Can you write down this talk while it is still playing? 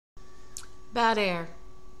Bad air.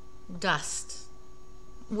 Dust.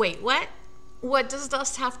 Wait, what? What does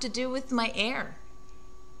dust have to do with my air?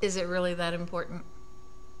 Is it really that important?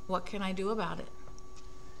 What can I do about it?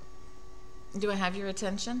 Do I have your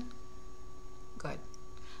attention? Good.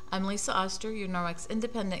 I'm Lisa Oster, your Norwex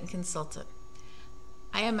independent consultant.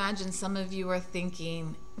 I imagine some of you are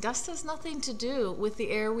thinking, dust has nothing to do with the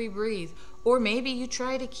air we breathe. Or maybe you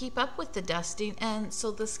try to keep up with the dusting, and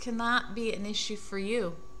so this cannot be an issue for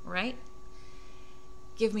you, right?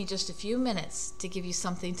 Give me just a few minutes to give you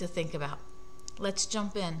something to think about. Let's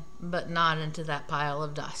jump in, but not into that pile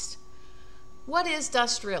of dust. What is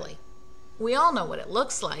dust really? We all know what it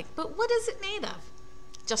looks like, but what is it made of?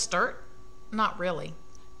 Just dirt? Not really.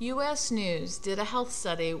 U.S. News did a health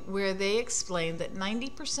study where they explained that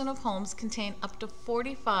 90% of homes contain up to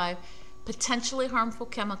 45 potentially harmful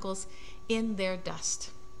chemicals in their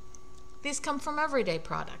dust. These come from everyday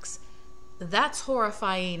products. That's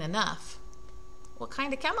horrifying enough. What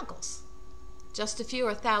kind of chemicals? Just a few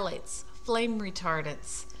are phthalates, flame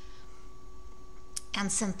retardants,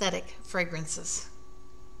 and synthetic fragrances.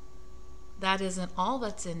 That isn't all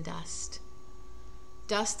that's in dust.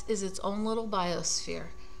 Dust is its own little biosphere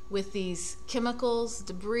with these chemicals,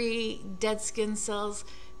 debris, dead skin cells,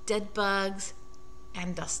 dead bugs,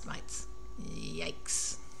 and dust mites.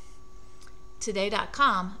 Yikes.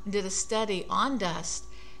 Today.com did a study on dust,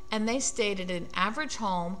 and they stated an average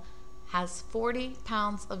home has 40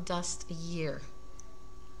 pounds of dust a year.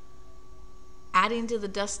 Adding to the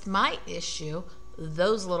dust mite issue,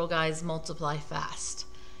 those little guys multiply fast.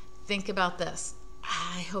 Think about this.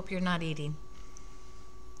 I hope you're not eating.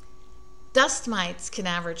 Dust mites can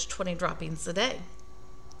average 20 droppings a day.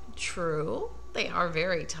 True, they are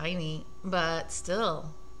very tiny, but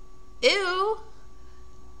still. Ew!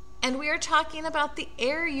 And we are talking about the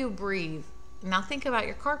air you breathe. Now think about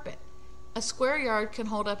your carpet. A square yard can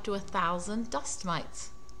hold up to 1,000 dust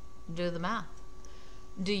mites. Do the math.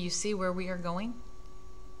 Do you see where we are going?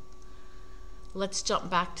 Let's jump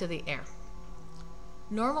back to the air.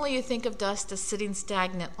 Normally you think of dust as sitting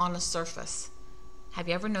stagnant on a surface. Have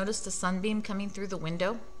you ever noticed a sunbeam coming through the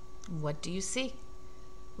window? What do you see?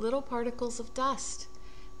 Little particles of dust.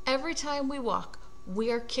 Every time we walk,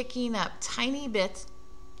 we are kicking up tiny bits,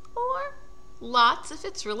 or lots if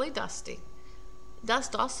it's really dusty.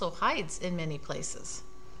 Dust also hides in many places.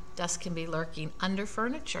 Dust can be lurking under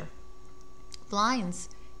furniture, blinds,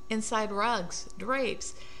 inside rugs,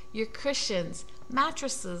 drapes, your cushions,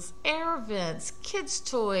 mattresses, air vents, kids'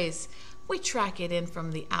 toys. We track it in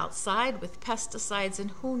from the outside with pesticides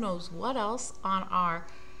and who knows what else on our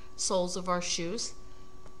soles of our shoes,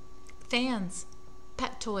 fans,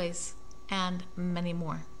 pet toys, and many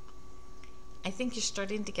more. I think you're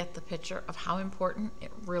starting to get the picture of how important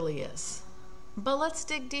it really is. But let's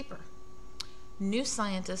dig deeper. New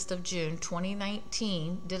Scientist of June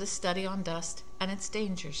 2019 did a study on dust and its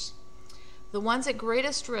dangers. The ones at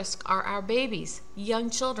greatest risk are our babies, young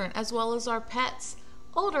children, as well as our pets,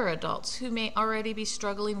 older adults who may already be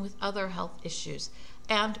struggling with other health issues,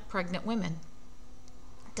 and pregnant women.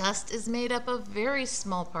 Dust is made up of very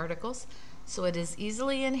small particles, so it is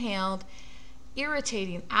easily inhaled,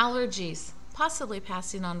 irritating allergies, possibly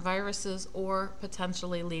passing on viruses or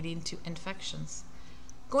potentially leading to infections.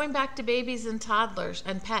 Going back to babies and toddlers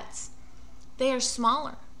and pets, they are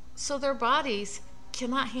smaller, so their bodies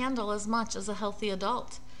cannot handle as much as a healthy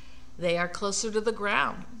adult. They are closer to the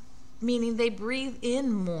ground, meaning they breathe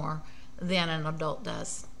in more than an adult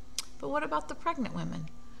does. But what about the pregnant women?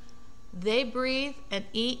 They breathe and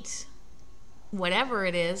eat whatever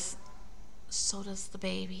it is, so does the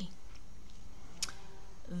baby.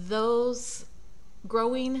 Those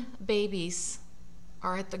growing babies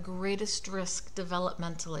are at the greatest risk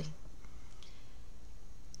developmentally.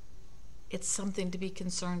 It's something to be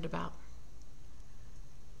concerned about.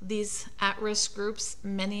 These at-risk groups,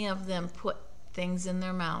 many of them put things in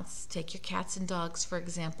their mouths. Take your cats and dogs, for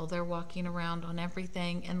example. They're walking around on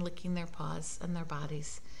everything and licking their paws and their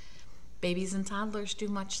bodies. Babies and toddlers do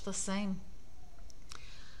much the same.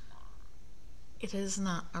 It is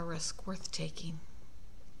not a risk worth taking.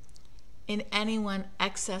 In anyone,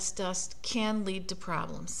 excess dust can lead to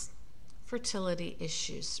problems. Fertility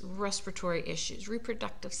issues, respiratory issues,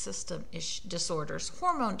 reproductive system disorders,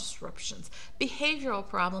 hormone disruptions, behavioral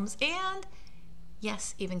problems, and,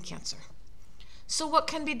 yes, even cancer. So what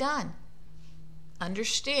can be done?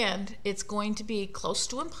 Understand it's going to be close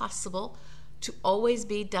to impossible to always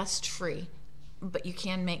be dust-free, but you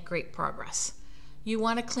can make great progress. You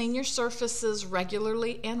want to clean your surfaces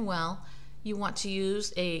regularly and well. You want to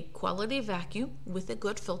use a quality vacuum with a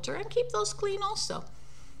good filter and keep those clean also.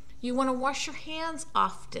 You want to wash your hands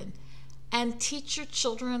often. And teach your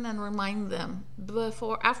children and remind them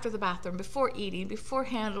after the bathroom, before eating, before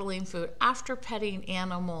handling food, after petting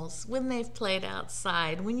animals, when they've played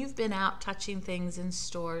outside, when you've been out touching things in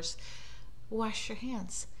stores, wash your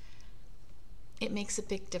hands. It makes a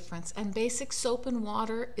big difference. And basic soap and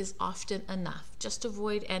water is often enough. Just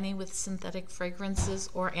avoid any with synthetic fragrances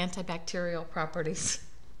or antibacterial properties.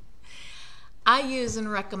 I use and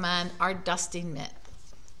recommend our dusting mitt.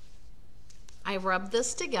 I rub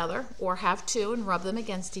this together, or have two and rub them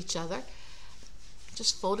against each other.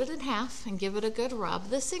 Just fold it in half and give it a good rub.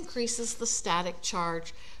 This increases the static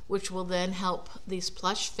charge, which will then help these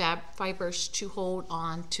plush fibers to hold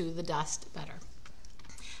on to the dust better.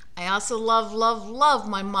 I also love, love, love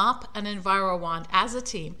my mop and EnviroWand as a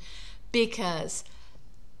team because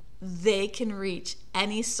they can reach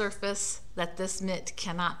any surface that this mitt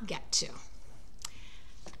cannot get to.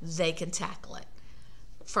 They can tackle it.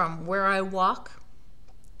 From where I walk,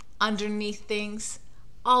 underneath things,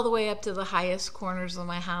 all the way up to the highest corners of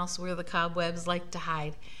my house where the cobwebs like to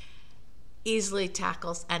hide. Easily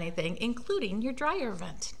tackles anything, including your dryer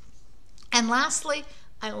vent. And lastly,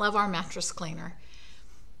 I love our mattress cleaner.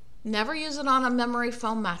 Never use it on a memory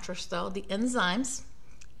foam mattress though. The enzymes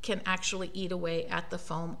can actually eat away at the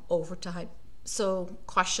foam over time. So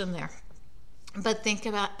caution there. But think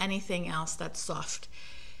about anything else that's soft.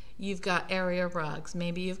 You've got area rugs,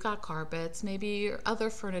 maybe you've got carpets, maybe your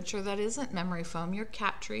other furniture that isn't memory foam, your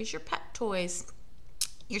cat trees, your pet toys,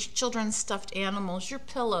 your children's stuffed animals, your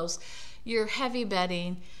pillows, your heavy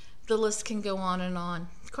bedding, the list can go on and on,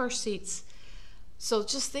 car seats. So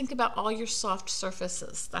just think about all your soft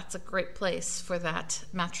surfaces. That's a great place for that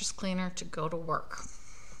mattress cleaner to go to work.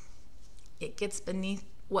 It gets beneath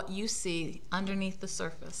what you see underneath the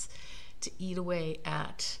surface to eat away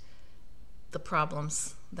at the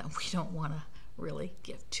problems that we don't want to really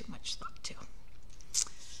give too much thought to.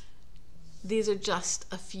 These are just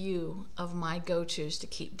a few of my go-tos to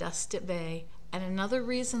keep dust at bay. And another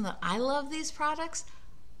reason that I love these products,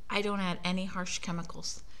 I don't add any harsh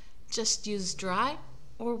chemicals. Just use dry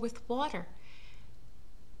or with water.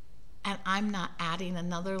 And I'm not adding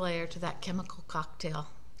another layer to that chemical cocktail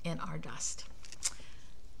in our dust.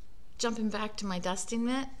 Jumping back to my dusting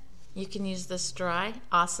mitt, you can use this dry,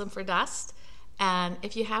 awesome for dust. And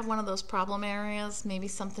if you have one of those problem areas, maybe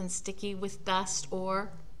something sticky with dust, or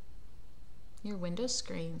your window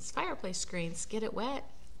screens, fireplace screens, get it wet,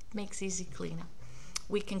 makes easy cleanup.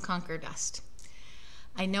 We can conquer dust.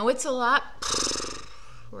 I know it's a lot,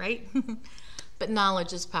 right? But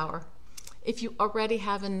knowledge is power. If you already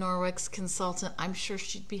have a Norwex consultant, I'm sure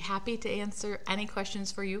she'd be happy to answer any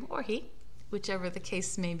questions for you, or he, whichever the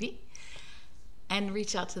case may be. And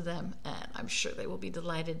reach out to them, and I'm sure they will be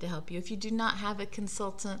delighted to help you. If you do not have a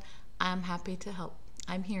consultant, I'm happy to help.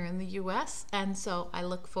 I'm here in the US, and so I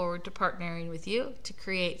look forward to partnering with you to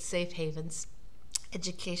create safe havens.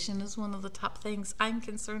 Education is one of the top things I'm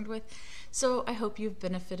concerned with, so I hope you've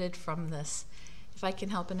benefited from this. If I can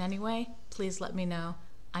help in any way, please let me know.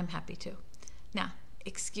 I'm happy to. Now,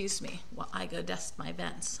 excuse me while I go dust my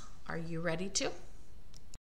vents. Are you ready to?